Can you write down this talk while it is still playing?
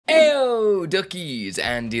Hello duckies,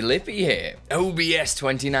 Andilippi here. OBS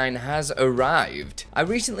 29 has arrived. I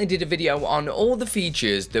recently did a video on all the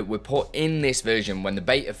features that were put in this version when the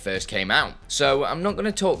beta first came out. So I'm not going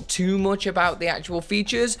to talk too much about the actual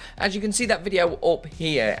features, as you can see that video up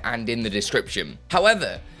here and in the description.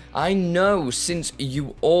 However, I know since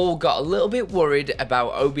you all got a little bit worried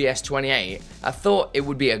about OBS 28, I thought it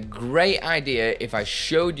would be a great idea if I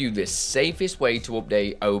showed you the safest way to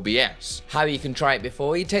update OBS, how you can try it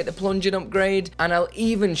before you take the plunge and upgrade, and I'll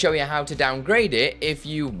even show you how to downgrade it if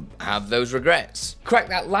you have those regrets. Crack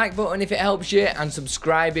that like button if it helps you, and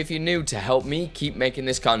subscribe if you're new to help me keep making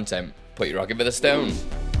this content. Put your rocket for the stone.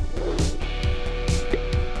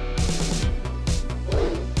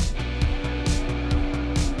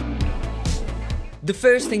 The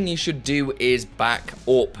first thing you should do is back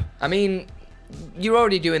up. I mean, you're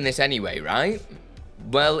already doing this anyway, right?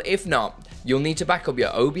 Well, if not, you'll need to back up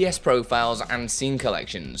your OBS profiles and scene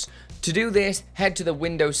collections. To do this, head to the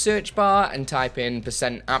Windows search bar and type in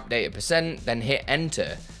 %appdata%, then hit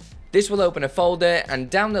enter. This will open a folder, and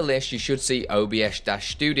down the list you should see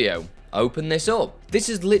OBS-Studio. Open this up. This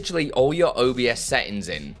is literally all your OBS settings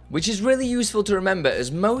in, which is really useful to remember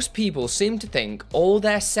as most people seem to think all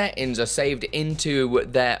their settings are saved into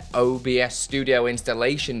their OBS Studio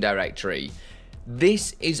installation directory.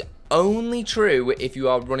 This is only true if you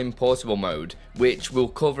are running portable mode, which we'll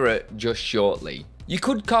cover it just shortly. You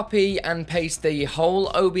could copy and paste the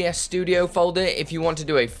whole OBS Studio folder if you want to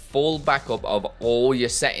do a full backup of all your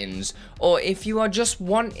settings, or if you are just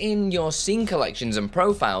wanting your scene collections and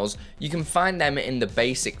profiles, you can find them in the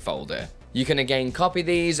basic folder. You can again copy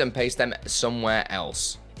these and paste them somewhere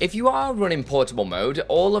else. If you are running portable mode,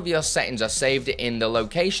 all of your settings are saved in the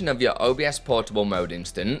location of your OBS portable mode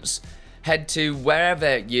instance. Head to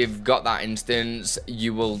wherever you've got that instance,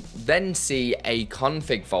 you will then see a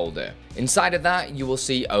config folder. Inside of that, you will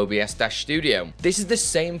see OBS-Studio. This is the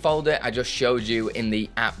same folder I just showed you in the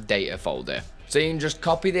app data folder. So you can just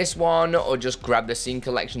copy this one or just grab the scene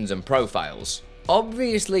collections and profiles.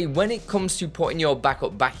 Obviously, when it comes to putting your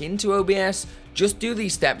backup back into OBS, just do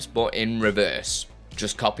these steps but in reverse.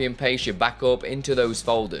 Just copy and paste your backup into those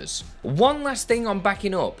folders. One last thing on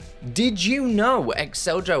backing up. Did you know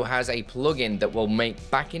Exceldro has a plugin that will make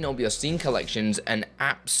backing up your scene collections an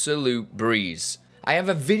absolute breeze? I have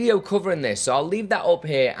a video covering this, so I'll leave that up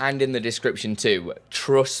here and in the description too.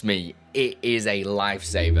 Trust me, it is a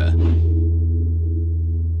lifesaver.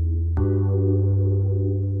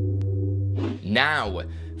 Now,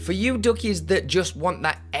 for you duckies that just want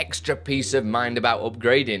that extra peace of mind about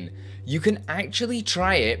upgrading, you can actually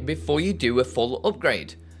try it before you do a full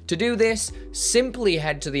upgrade. To do this, simply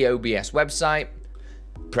head to the OBS website,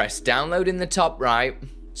 press download in the top right,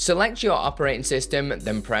 select your operating system,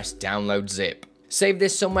 then press download zip. Save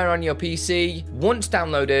this somewhere on your PC. Once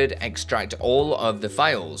downloaded, extract all of the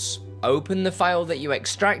files. Open the file that you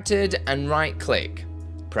extracted and right click.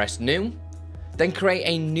 Press new, then create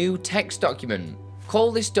a new text document.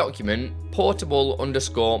 Call this document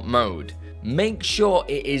portable_mode. Make sure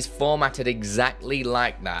it is formatted exactly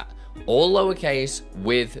like that, all lowercase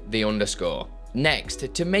with the underscore.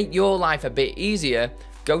 Next, to make your life a bit easier,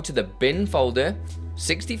 go to the bin folder,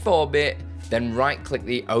 64-bit, then right click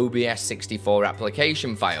the OBS 64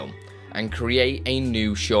 application file and create a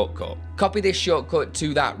new shortcut. Copy this shortcut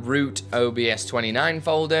to that root OBS 29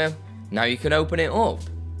 folder. Now you can open it up.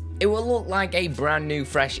 It will look like a brand new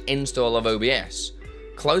fresh install of OBS.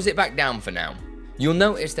 Close it back down for now. You'll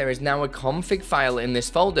notice there is now a config file in this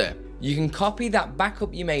folder. You can copy that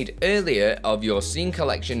backup you made earlier of your scene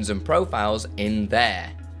collections and profiles in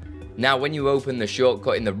there. Now when you open the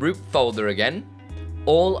shortcut in the root folder again,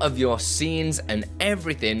 all of your scenes and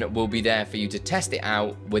everything will be there for you to test it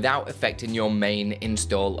out without affecting your main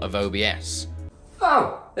install of OBS.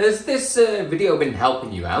 Oh, has this video been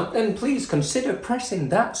helping you out? Then please consider pressing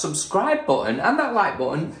that subscribe button and that like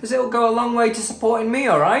button, as it'll go a long way to supporting me,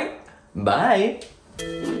 alright? Bye.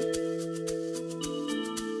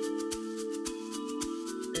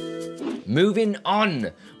 Moving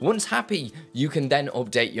on. Once happy, you can then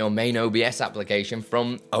update your main OBS application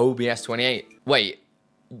from OBS 28. Wait,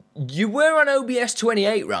 you were on OBS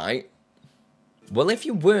 28, right? Well, if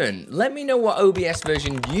you weren't, let me know what OBS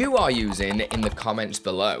version you are using in the comments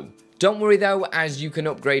below. Don't worry though, as you can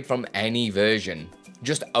upgrade from any version.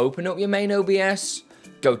 Just open up your main OBS,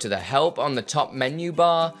 go to the help on the top menu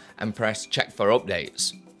bar and press check for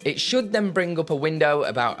updates. It should then bring up a window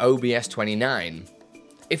about OBS 29.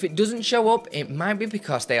 If it doesn't show up, it might be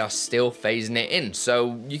because they are still phasing it in,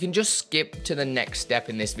 so you can just skip to the next step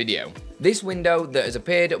in this video. This window that has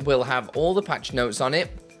appeared will have all the patch notes on it.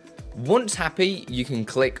 Once happy, you can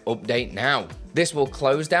click Update Now. This will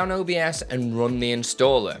close down OBS and run the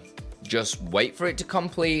installer. Just wait for it to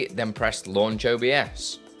complete, then press Launch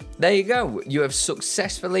OBS. There you go, you have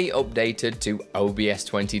successfully updated to OBS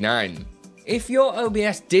 29. If your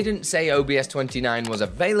OBS didn't say OBS 29 was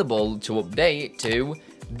available to update to,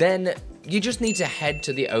 then you just need to head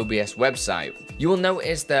to the OBS website. You will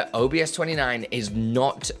notice that OBS 29 is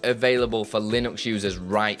not available for Linux users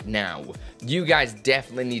right now. You guys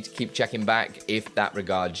definitely need to keep checking back if that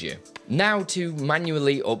regards you. Now to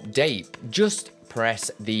manually update, just press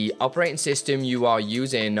the operating system you are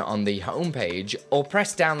using on the home page, or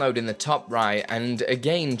press download in the top right, and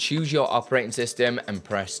again choose your operating system and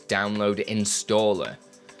press download installer.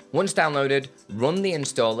 Once downloaded, run the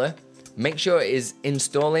installer. Make sure it is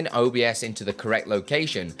installing OBS into the correct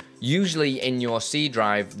location, usually in your C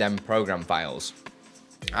drive, then program files.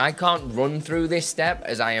 I can't run through this step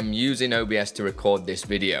as I am using OBS to record this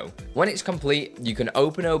video. When it's complete, you can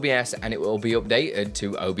open OBS and it will be updated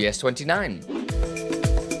to OBS 29.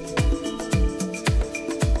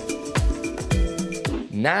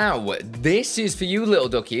 Now, this is for you little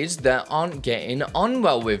duckies that aren't getting on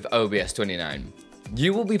well with OBS 29.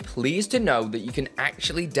 You will be pleased to know that you can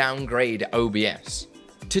actually downgrade OBS.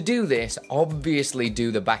 To do this, obviously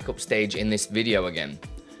do the backup stage in this video again.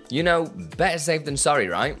 You know, better safe than sorry,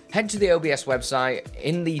 right? Head to the OBS website.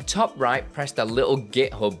 In the top right, press the little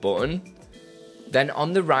GitHub button. Then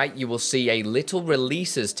on the right, you will see a little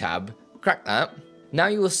releases tab. Crack that. Now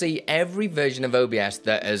you will see every version of OBS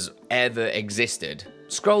that has ever existed.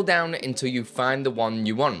 Scroll down until you find the one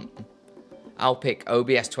you want. I'll pick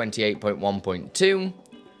OBS 28.1.2.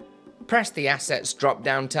 Press the Assets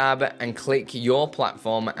drop-down tab and click your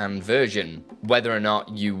platform and version, whether or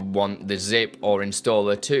not you want the zip or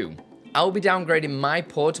installer too. I'll be downgrading my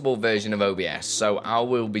portable version of OBS, so I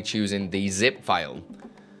will be choosing the zip file.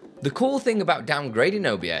 The cool thing about downgrading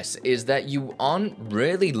OBS is that you aren't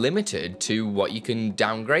really limited to what you can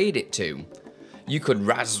downgrade it to. You could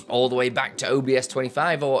RAS all the way back to OBS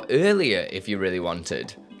 25 or earlier if you really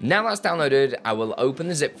wanted. Now that's downloaded, I will open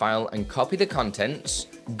the zip file and copy the contents,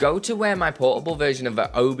 go to where my portable version of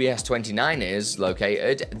OBS 29 is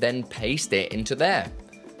located, then paste it into there.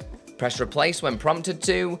 Press replace when prompted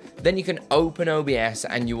to, then you can open OBS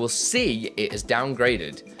and you will see it is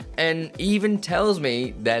downgraded, and even tells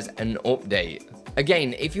me there's an update.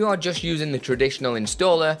 Again, if you are just using the traditional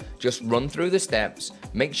installer, just run through the steps,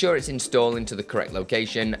 make sure it's installed into the correct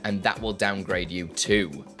location, and that will downgrade you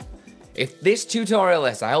too. If this tutorial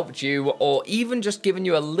has helped you, or even just given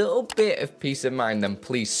you a little bit of peace of mind, then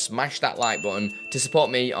please smash that like button to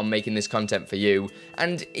support me on making this content for you,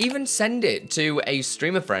 and even send it to a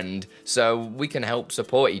streamer friend so we can help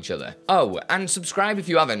support each other. Oh, and subscribe if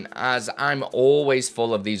you haven't, as I'm always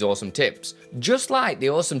full of these awesome tips, just like the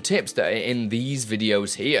awesome tips that are in these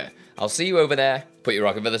videos here. I'll see you over there. Put your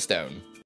rocket for the stone.